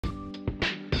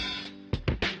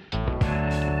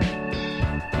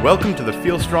Welcome to the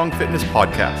Feel Strong Fitness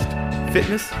Podcast.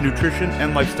 Fitness, nutrition,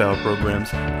 and lifestyle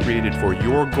programs created for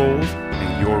your goals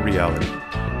and your reality.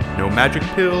 No magic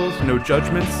pills, no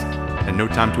judgments, and no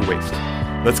time to waste.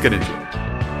 Let's get into it.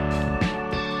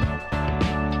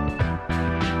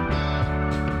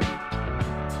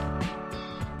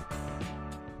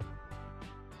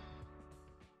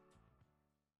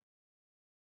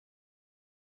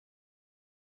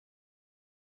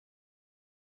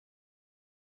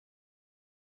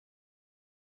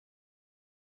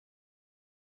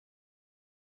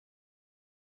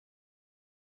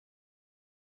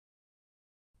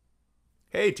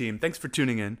 Hey team, thanks for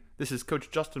tuning in. This is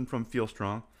Coach Justin from Feel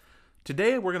Strong.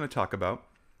 Today we're going to talk about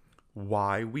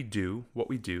why we do what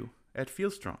we do at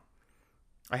Feel Strong.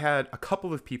 I had a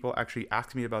couple of people actually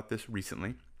ask me about this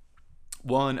recently.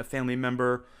 One, a family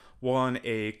member, one,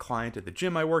 a client at the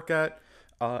gym I work at,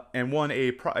 and one,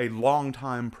 a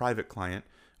long-time private client.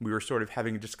 We were sort of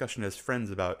having a discussion as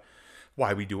friends about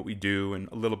why we do what we do and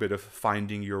a little bit of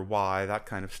finding your why, that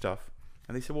kind of stuff.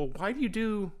 And they said, well, why do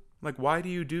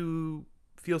you do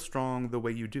Feel Strong the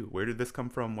way you do? Where did this come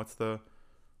from?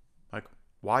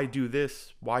 Why do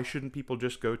this? Why shouldn't people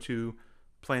just go to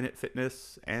Planet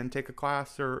Fitness and take a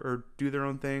class or do their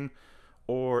own thing?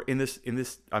 Or in this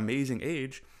amazing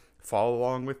age, follow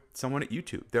along with someone at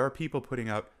YouTube. There are people putting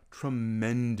out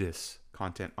tremendous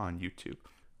content on YouTube.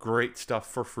 Great stuff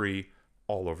for free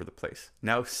all over the place.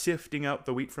 Now, sifting out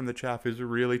the wheat from the chaff is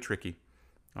really tricky.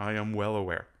 I am well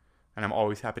aware. And I'm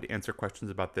always happy to answer questions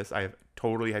about this. I have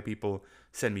totally had people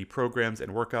send me programs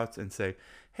and workouts and say,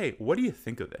 hey, what do you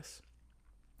think of this?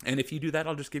 And if you do that,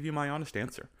 I'll just give you my honest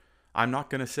answer. I'm not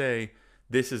going to say,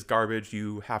 this is garbage,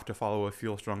 you have to follow a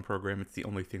Feel Strong program, it's the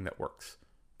only thing that works.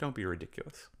 Don't be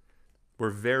ridiculous. We're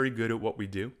very good at what we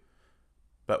do,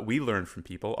 but we learn from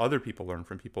people, other people learn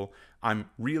from people. I'm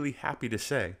really happy to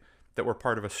say that we're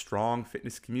part of a strong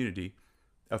fitness community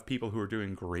of people who are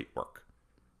doing great work.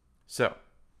 So,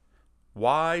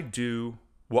 why do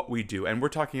what we do? And we're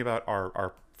talking about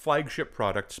our flagship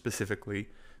product, specifically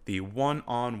the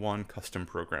one-on-one custom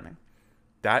programming.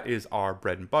 That is our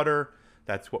bread and butter.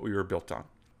 That's what we were built on.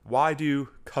 Why do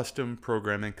custom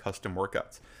programming, custom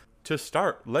workouts? To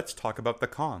start, let's talk about the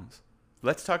cons.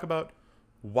 Let's talk about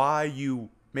why you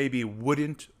maybe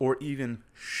wouldn't or even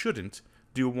shouldn't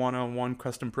do one-on-one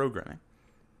custom programming.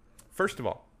 First of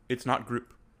all, it's not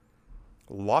group.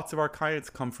 Lots of our clients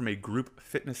come from a group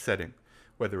fitness setting,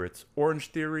 whether it's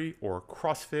Orange Theory or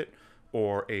CrossFit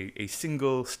or a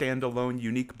single standalone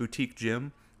unique boutique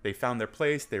gym. They found their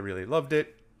place, they really loved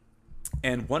it.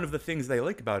 And one of the things they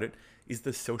like about it is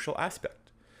the social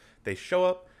aspect. They show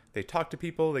up, they talk to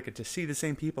people, they get to see the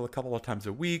same people a couple of times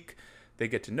a week. They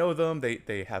get to know them,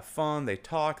 they have fun, they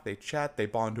talk, they chat, they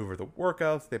bond over the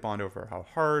workouts, they bond over how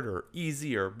hard or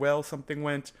easy or well something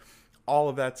went, all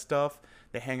of that stuff.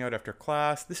 They hang out after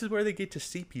class. This is where they get to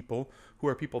see people who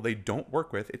are people they don't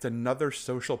work with. It's another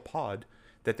social pod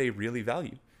that they really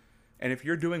value. And if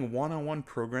you're doing one-on-one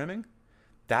programming,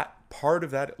 that part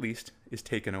of that at least is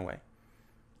taken away.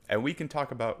 And we can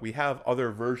talk about, we have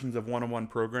other versions of one-on-one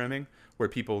programming where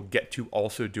people get to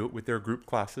also do it with their group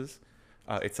classes.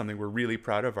 It's something we're really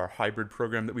proud of, our hybrid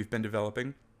program that we've been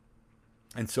developing.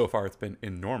 And so far it's been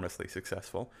enormously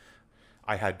successful.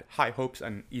 I had high hopes,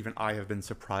 and even I have been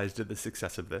surprised at the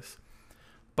success of this.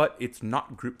 But it's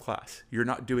not group class. You're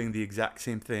not doing the exact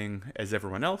same thing as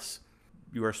everyone else.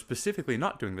 You are specifically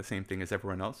not doing the same thing as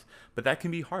everyone else, but that can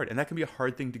be hard, and that can be a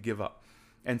hard thing to give up.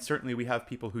 And certainly we have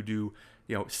people who do,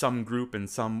 some group and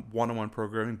some one-on-one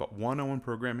programming, but one-on-one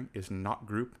programming is not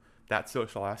group. That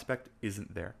social aspect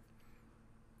isn't there.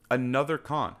 Another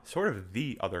con, sort of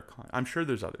the other con, I'm sure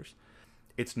there's others.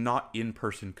 It's not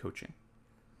in-person coaching.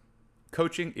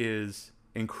 Coaching is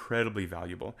incredibly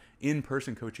valuable.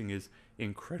 In-person coaching is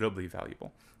incredibly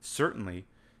valuable. Certainly,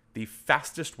 the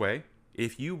fastest way,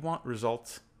 if you want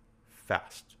results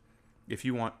fast, if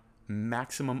you want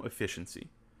maximum efficiency,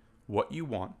 what you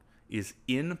want is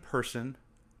in-person,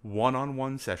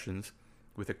 one-on-one sessions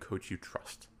with a coach you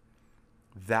trust.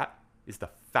 That is the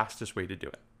fastest way to do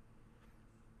it.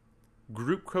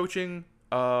 Group coaching,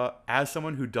 as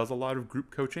someone who does a lot of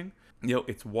group coaching,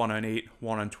 it's 1-on-8,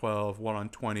 1-on-12,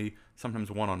 1-on-20, sometimes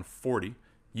 1-on-40.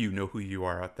 You know who you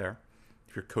are out there.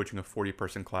 If you're coaching a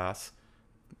 40-person class,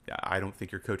 I don't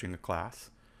think you're coaching a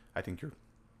class. I think you're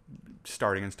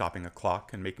starting and stopping a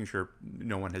clock and making sure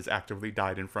no one has actively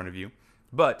died in front of you.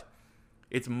 But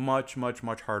it's much, much,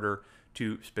 much harder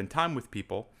to spend time with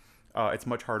people. It's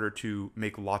much harder to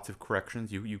make lots of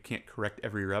corrections. You can't correct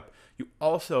every rep. You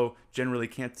also generally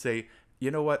can't say, you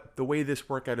know what, the way this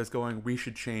workout is going, we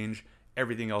should change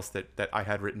everything else that I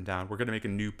had written down. We're going to make a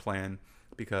new plan.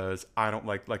 because I don't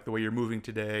like the way you're moving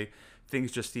today.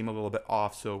 Things just seem a little bit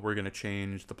off, so we're going to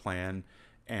change the plan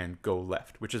and go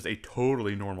left, which is a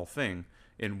totally normal thing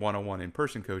in one-on-one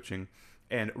in-person coaching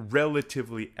and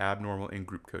relatively abnormal in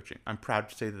group coaching. I'm proud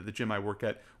to say that the gym I work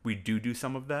at, we do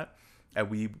some of that, and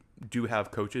we do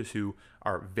have coaches who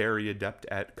are very adept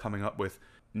at coming up with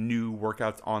new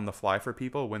workouts on the fly for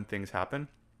people when things happen.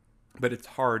 But it's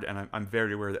hard, and I'm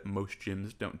very aware that most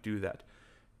gyms don't do that.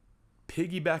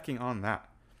 Piggybacking on that,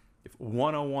 if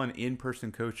one-on-one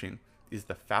in-person coaching is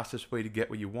the fastest way to get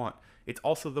what you want, it's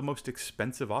also the most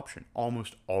expensive option,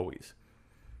 almost always.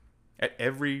 At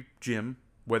every gym,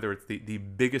 whether it's the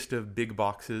biggest of big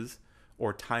boxes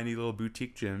or tiny little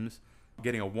boutique gyms,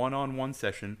 getting a one-on-one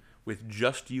session with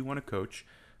just you and a coach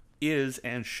is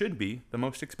and should be the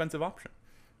most expensive option.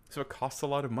 So it costs a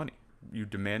lot of money. You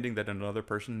demanding that another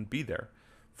person be there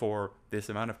for this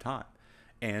amount of time,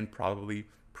 and probably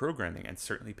programming and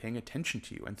certainly paying attention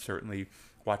to you and certainly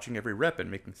watching every rep and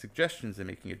making suggestions and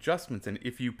making adjustments. And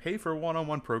if you pay for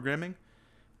one-on-one programming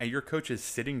and your coach is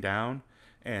sitting down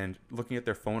and looking at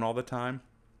their phone all the time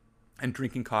and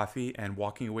drinking coffee and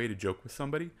walking away to joke with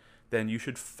somebody, then you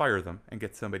should fire them and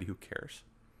get somebody who cares.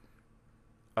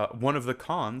 One of the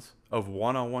cons of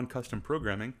one-on-one custom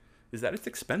programming is that it's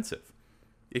expensive.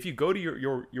 If you go to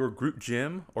your group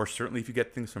gym, or certainly if you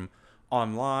get things from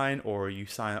online, or you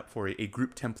sign up for a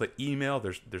group template email,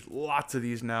 there's lots of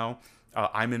these now.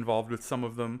 I'm involved with some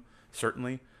of them,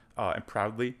 certainly, and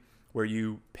proudly, where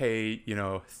you pay,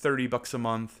 $30 a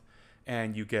month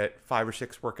and you get 5 or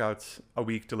 6 workouts a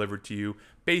week delivered to you.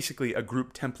 Basically a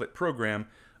group template program.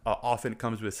 Often it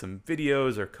comes with some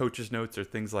videos or coach's notes or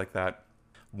things like that.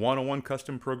 One-on-one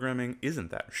custom programming isn't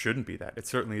that, shouldn't be that. It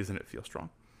certainly isn't at Feel Strong.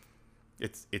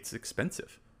 It's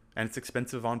expensive, and it's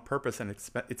expensive on purpose, and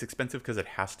it's expensive because it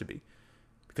has to be,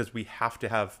 because we have to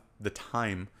have the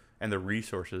time and the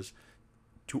resources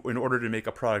in order to make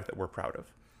a product that we're proud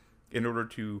of, in order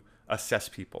to assess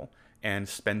people and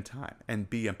spend time and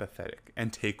be empathetic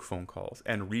and take phone calls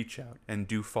and reach out and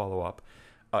do follow-up.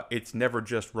 It's never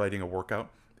just writing a workout,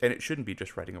 and it shouldn't be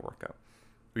just writing a workout.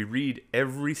 We read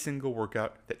every single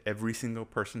workout that every single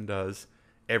person does.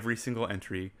 Every single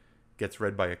entry gets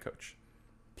read by a coach.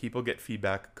 People get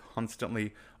feedback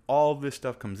constantly. All this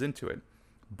stuff comes into it.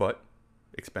 But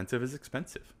expensive is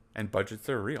expensive, and budgets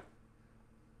are real.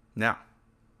 Now,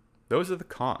 those are the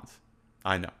cons.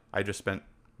 I know. I just spent,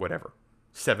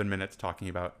 7 minutes talking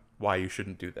about why you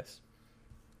shouldn't do this.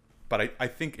 But I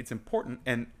think it's important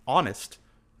and honest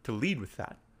to lead with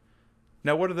that.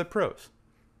 Now, what are the pros?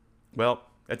 Well,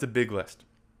 that's a big list.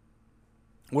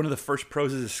 One of the first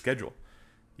pros is schedule.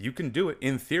 You can do it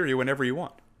in theory whenever you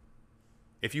want.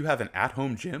 If you have an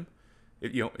at-home gym,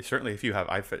 certainly if you have,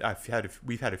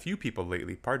 we've had a few people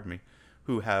lately,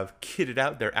 who have kitted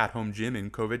out their at-home gym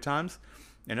in COVID times,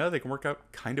 and now they can work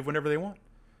out kind of whenever they want.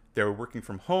 They're working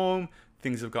from home,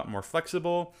 things have gotten more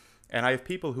flexible, and I have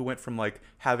people who went from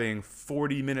having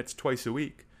 40 minutes twice a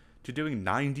week to doing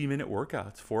 90-minute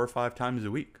workouts 4 or 5 times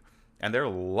a week. And they're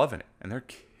loving it, and they're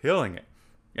killing it,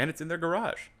 and it's in their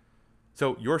garage.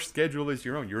 So your schedule is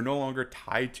your own. You're no longer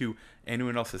tied to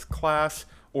anyone else's class,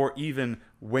 or even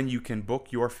when you can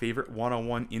book your favorite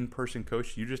one-on-one in-person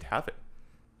coach, you just have it.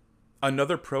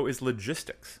 Another pro is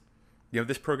logistics.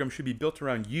 This program should be built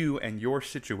around you and your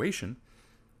situation.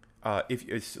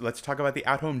 Let's talk about the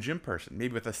at-home gym person,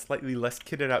 maybe with a slightly less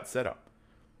kitted out setup.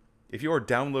 If you're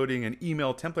downloading an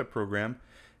email template program,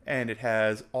 and it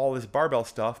has all this barbell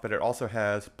stuff, but it also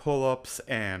has pull-ups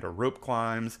and rope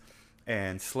climbs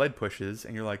and sled pushes,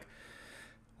 and you're like,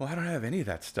 well, I don't have any of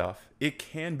that stuff. It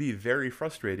can be very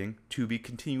frustrating to be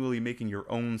continually making your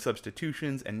own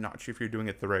substitutions and not sure if you're doing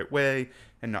it the right way,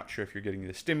 and not sure if you're getting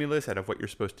the stimulus out of what you're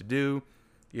supposed to do.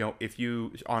 If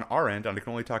you, on our end, and I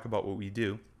can only talk about what we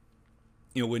do,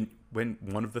 when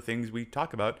one of the things we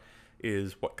talk about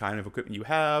is what kind of equipment you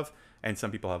have, and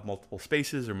some people have multiple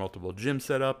spaces or multiple gym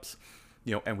setups,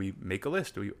 and we make a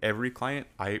list. Every client,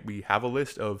 we have a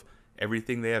list of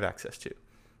everything they have access to.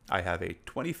 I have a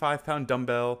 25-pound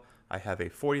dumbbell, I have a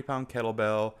 40-pound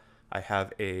kettlebell, I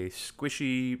have a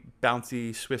squishy,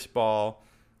 bouncy Swiss ball,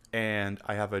 and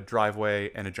I have a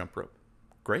driveway and a jump rope.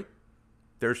 Great.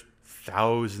 There's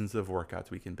thousands of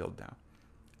workouts we can build now.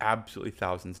 Absolutely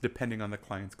thousands, depending on the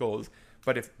client's goals.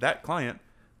 But if that client,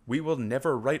 we will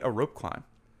never write a rope climb.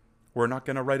 We're not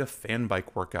going to write a fan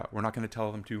bike workout. We're not going to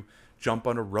tell them to jump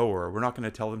on a rower. We're not going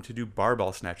to tell them to do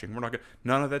barbell snatching.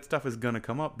 None of that stuff is going to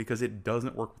come up because it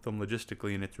doesn't work with them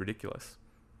logistically, and it's ridiculous.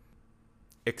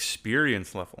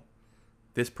 Experience level.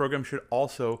 This program should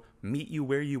also meet you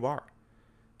where you are.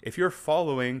 If you're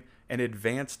following an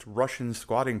advanced Russian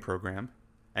squatting program,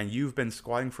 and you've been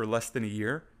squatting for less than a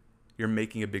year, you're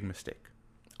making a big mistake,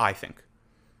 I think.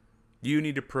 You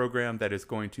need a program that is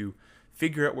going to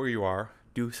figure out where you are,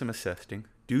 do some assessing,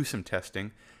 do some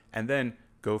testing, and then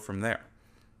go from there.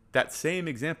 That same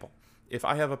example, if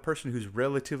I have a person who's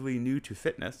relatively new to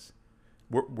fitness,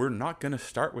 we're not going to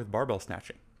start with barbell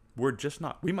snatching. We're just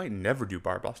not. We might never do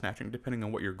barbell snatching depending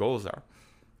on what your goals are.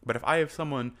 But if I have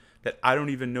someone that I don't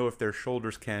even know if their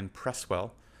shoulders can press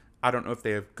well, I don't know if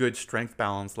they have good strength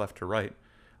balance left to right,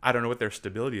 I don't know what their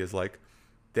stability is like,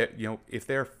 that, if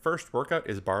their first workout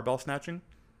is barbell snatching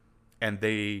and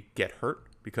they get hurt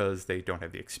because they don't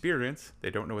have the experience, they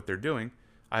don't know what they're doing,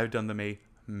 I've done them a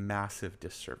massive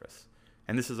disservice.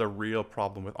 And this is a real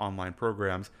problem with online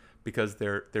programs because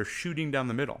they're shooting down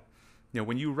the middle.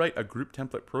 When you write a group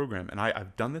template program, and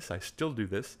I've done this, I still do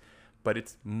this, but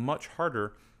it's much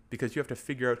harder because you have to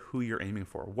figure out who you're aiming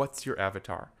for. What's your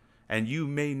avatar? And you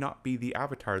may not be the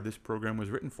avatar this program was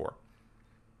written for.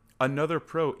 Another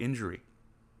pro, injury.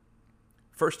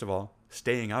 First of all,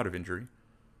 staying out of injury.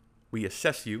 We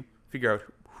assess you, figure out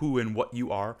who and what you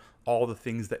are, all the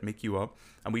things that make you up,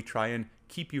 and we try and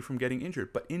keep you from getting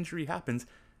injured. But injury happens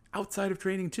outside of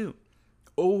training too.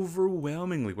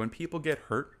 Overwhelmingly, when people get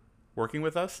hurt working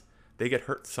with us, they get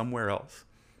hurt somewhere else.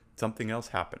 Something else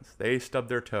happens. They stub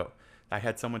their toe. I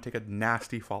had someone take a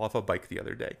nasty fall off a bike the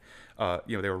other day.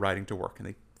 They were riding to work and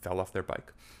they fell off their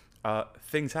bike.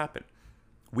 Things happen.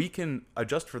 We can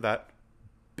adjust for that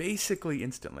basically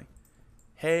instantly.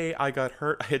 Hey, I got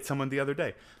hurt. I hit someone the other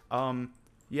day. I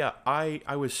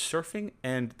was surfing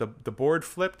and the board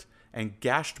flipped and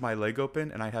gashed my leg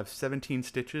open and I have 17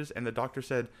 stitches and the doctor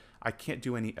said, I can't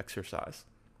do any exercise.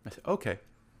 I said, okay.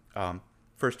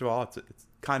 First of all, it's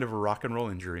kind of a rock and roll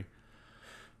injury.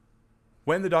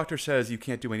 When the doctor says you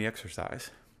can't do any exercise,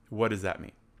 what does that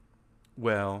mean?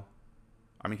 Well,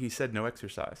 he said no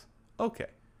exercise. Okay.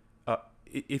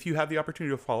 If you have the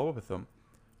opportunity to follow up with them,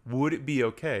 would it be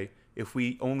okay if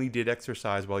we only did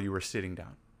exercise while you were sitting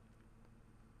down?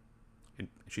 And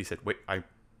she said, wait,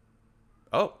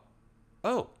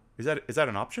 is that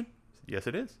an option? I said, yes,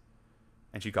 it is.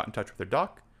 And she got in touch with her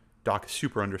doc. Doc,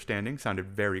 super understanding, sounded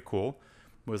very cool.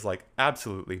 Was like,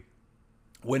 absolutely.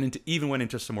 Went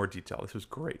into some more detail. This was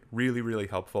great. Really, really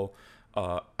helpful.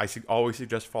 I always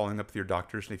suggest following up with your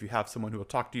doctors. And if you have someone who will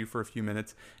talk to you for a few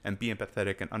minutes and be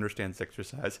empathetic and understands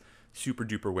exercise, super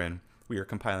duper win. We are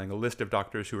compiling a list of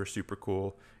doctors who are super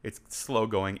cool. It's slow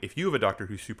going. If you have a doctor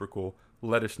who's super cool,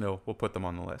 let us know. We'll put them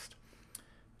on the list.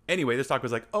 Anyway, this doc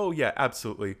was like, oh yeah,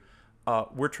 absolutely.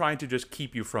 We're trying to just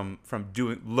keep you from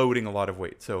loading a lot of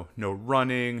weight. So no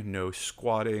running, no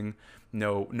squatting,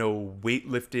 no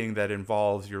weightlifting that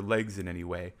involves your legs in any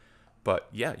way. But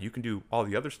yeah, you can do all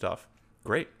the other stuff.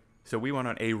 Great. So we went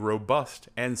on a robust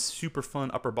and super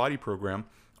fun upper body program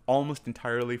almost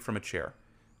entirely from a chair.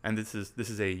 And this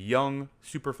is a young,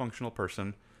 super functional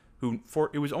person who,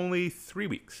 it was only 3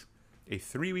 weeks. A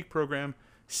 3-week program,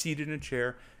 seated in a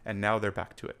chair, and now they're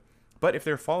back to it. But if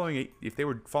they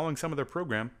were following some of their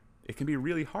program, it can be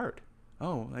really hard.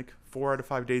 Oh, like 4 out of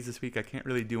 5 days this week, I can't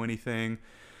really do anything.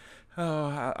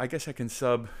 Oh, I guess I can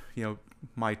sub,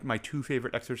 my 2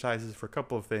 favorite exercises for a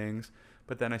couple of things,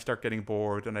 but then I start getting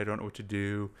bored and I don't know what to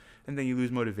do, and then you lose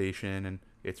motivation, and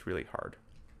it's really hard.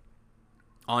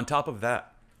 On top of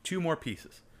that, 2 more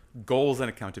pieces, goals and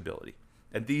accountability.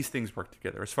 And these things work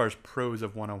together as far as pros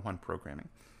of one-on-one programming.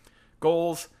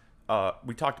 Goals,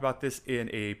 we talked about this in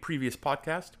a previous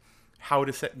podcast, how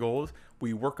to set goals.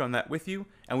 We work on that with you,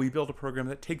 and we build a program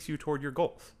that takes you toward your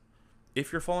goals.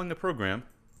 If you're following the program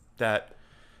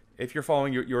if you're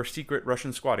following your secret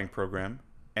Russian squatting program,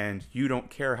 and you don't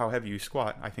care how heavy you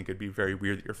squat, I think it'd be very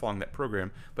weird that you're following that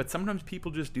program. But sometimes people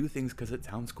just do things because it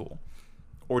sounds cool,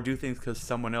 or do things because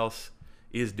someone else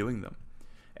is doing them.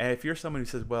 And if you're someone who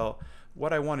says, well,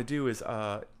 what I want to do is,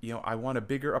 I want a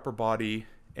bigger upper body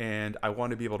and I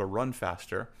want to be able to run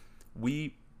faster,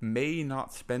 we may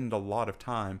not spend a lot of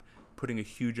time putting a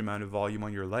huge amount of volume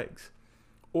on your legs.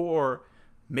 Or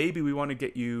maybe we want to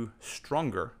get you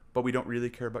stronger, but we don't really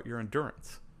care about your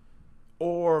endurance.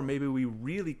 Or maybe we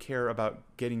really care about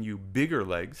getting you bigger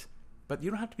legs, but you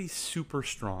don't have to be super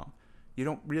strong. You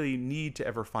don't really need to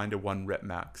ever find a 1 rep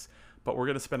max, but we're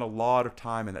going to spend a lot of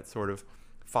time in that sort of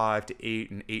 5 to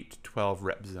 8 and 8 to 12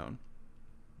 rep zone.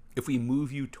 If we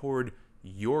move you toward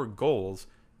your goals,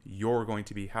 you're going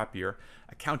to be happier.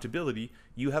 Accountability,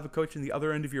 you have a coach in the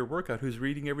other end of your workout who's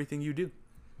reading everything you do.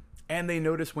 And they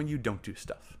notice when you don't do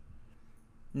stuff.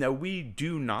 Now, we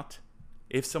do not,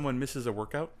 if someone misses a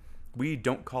workout, we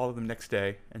don't call them next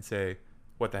day and say,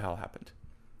 what the hell happened?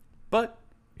 But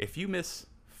if you miss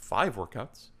 5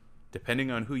 workouts,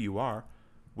 depending on who you are,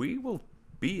 we will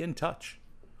be in touch.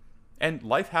 And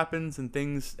life happens and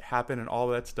things happen and all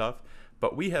that stuff,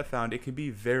 but we have found it can be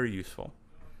very useful.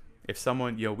 If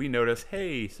someone, we notice,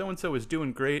 hey, so-and-so is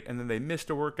doing great, and then they missed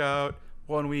a workout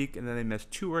one week, and then they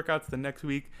missed 2 workouts the next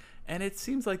week, and it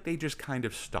seems like they just kind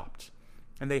of stopped,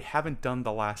 and they haven't done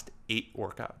the last 8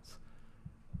 workouts.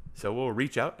 So we'll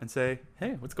reach out and say,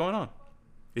 hey, what's going on?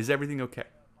 Is everything okay?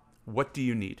 What do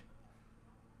you need?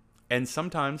 And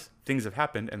sometimes things have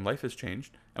happened and life has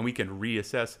changed, and we can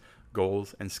reassess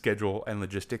goals and schedule and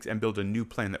logistics and build a new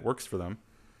plan that works for them.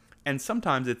 And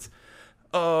sometimes it's,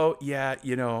 oh, yeah,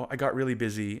 I got really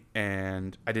busy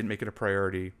and I didn't make it a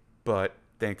priority, but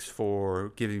thanks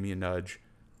for giving me a nudge.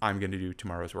 I'm going to do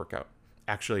tomorrow's workout.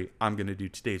 Actually, I'm going to do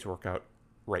today's workout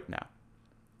right now.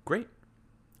 Great.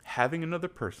 Having another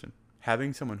person,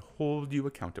 having someone hold you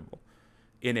accountable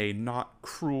in a not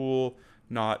cruel,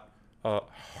 not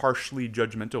harshly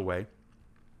judgmental way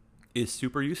is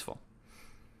super useful.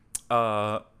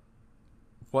 What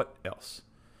else?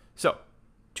 So,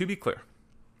 to be clear,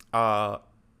 I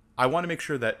want to make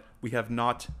sure that we have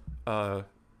not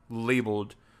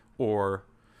labeled or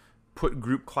put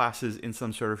group classes in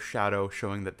some sort of shadow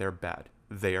showing that they're bad.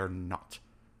 They are not.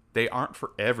 They aren't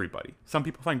for everybody. Some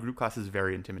people find group classes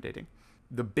very intimidating.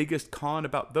 The biggest con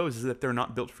about those is that they're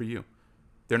not built for you.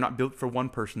 They're not built for one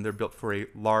person. They're built for a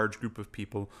large group of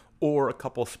people or a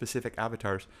couple specific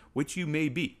avatars, which you may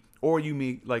be, or you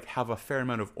may have a fair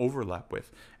amount of overlap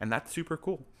with. And that's super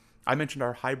cool. I mentioned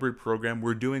our hybrid program.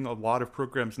 We're doing a lot of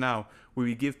programs now where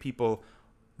we give people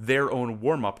their own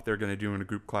warm-up they're going to do in a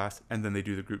group class, and then they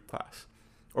do the group class.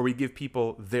 Or we give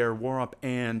people their warm-up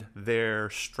and their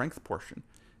strength portion.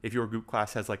 If your group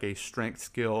class has a strength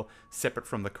skill separate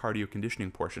from the cardio conditioning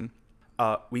portion,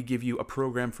 we give you a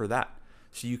program for that.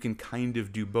 So you can kind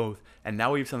of do both. And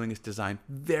now we have something that's designed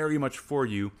very much for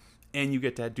you, and you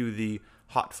get to do the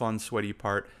hot, fun, sweaty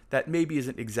part that maybe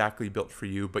isn't exactly built for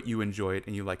you, but you enjoy it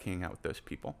and you like hanging out with those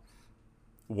people.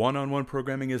 One-on-one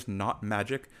programming is not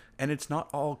magic, and it's not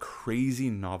all crazy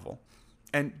novel.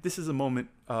 And this is a moment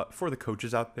for the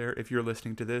coaches out there, if you're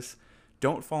listening to this,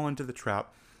 don't fall into the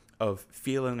trap of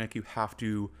feeling like you have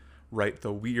to write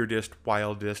the weirdest,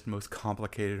 wildest, most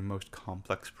complicated, and most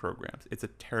complex programs. It's a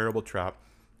terrible trap.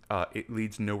 It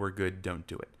leads nowhere good. Don't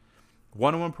do it.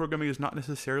 One-on-one programming is not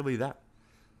necessarily that.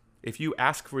 If you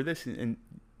ask for this, and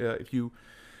if you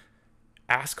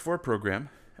ask for a program,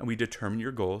 and we determine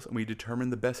your goals, and we determine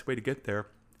the best way to get there,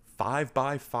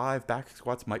 5x5 back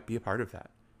squats might be a part of that.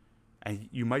 And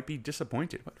you might be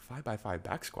disappointed. What, 5x5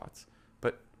 back squats?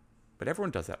 But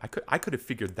everyone does that. I could have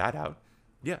figured that out.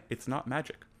 Yeah, it's not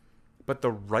magic. But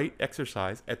the right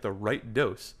exercise at the right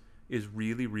dose is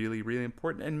really, really, really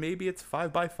important. And maybe it's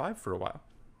 5x5 for a while.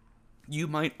 You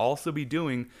might also be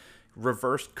doing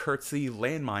reverse curtsy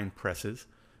landmine presses,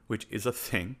 which is a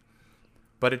thing,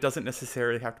 but it doesn't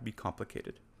necessarily have to be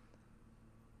complicated.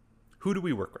 Who do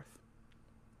we work with?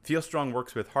 Feel Strong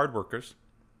works with hard workers.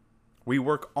 We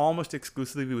work almost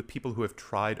exclusively with people who have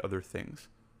tried other things.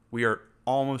 We are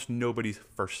almost nobody's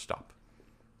first stop.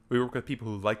 We work with people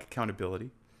who like accountability.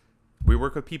 We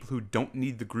work with people who don't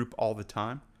need the group all the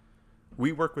time.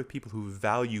 We work with people who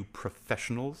value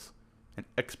professionals and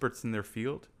experts in their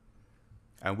field.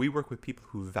 And we work with people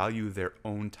who value their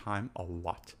own time a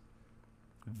lot.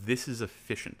 This is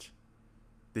efficient.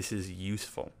 This is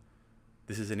useful.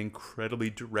 This is an incredibly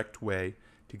direct way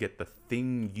to get the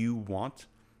thing you want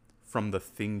from the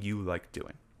thing you like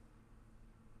doing.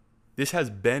 This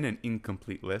has been an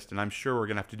incomplete list, and I'm sure we're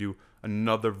going to have to do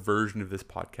another version of this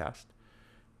podcast.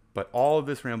 But all of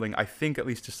this rambling, I think, at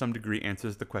least to some degree,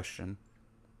 answers the question,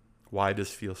 why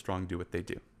does Feel Strong do what they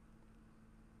do?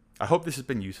 I hope this has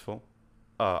been useful.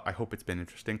 I hope it's been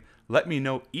interesting. Let me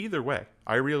know either way.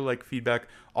 I really like feedback.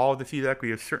 All of the feedback, we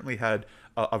have certainly had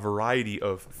a variety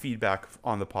of feedback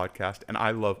on the podcast, and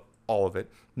I love all of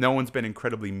it. No one's been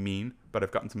incredibly mean, but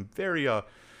I've gotten some very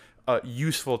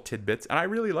useful tidbits, and I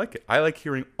really like it. I like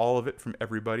hearing all of it from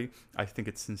everybody. I think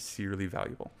it's sincerely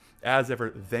valuable. As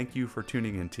ever, thank you for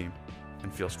tuning in, team,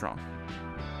 and feel strong.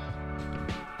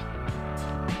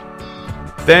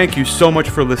 Thank you so much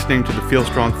for listening to the Feel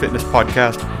Strong Fitness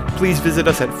Podcast. Please visit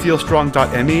us at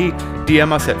feelstrong.me,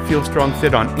 DM us at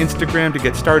feelstrongfit on Instagram to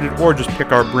get started, or just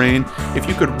pick our brain. If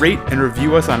you could rate and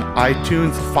review us on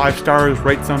iTunes, 5 stars,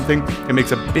 write something, it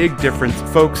makes a big difference.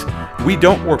 Folks, we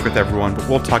don't work with everyone, but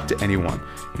we'll talk to anyone.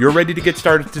 If you're ready to get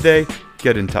started today,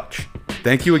 get in touch.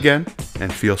 Thank you again,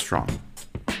 and feel strong.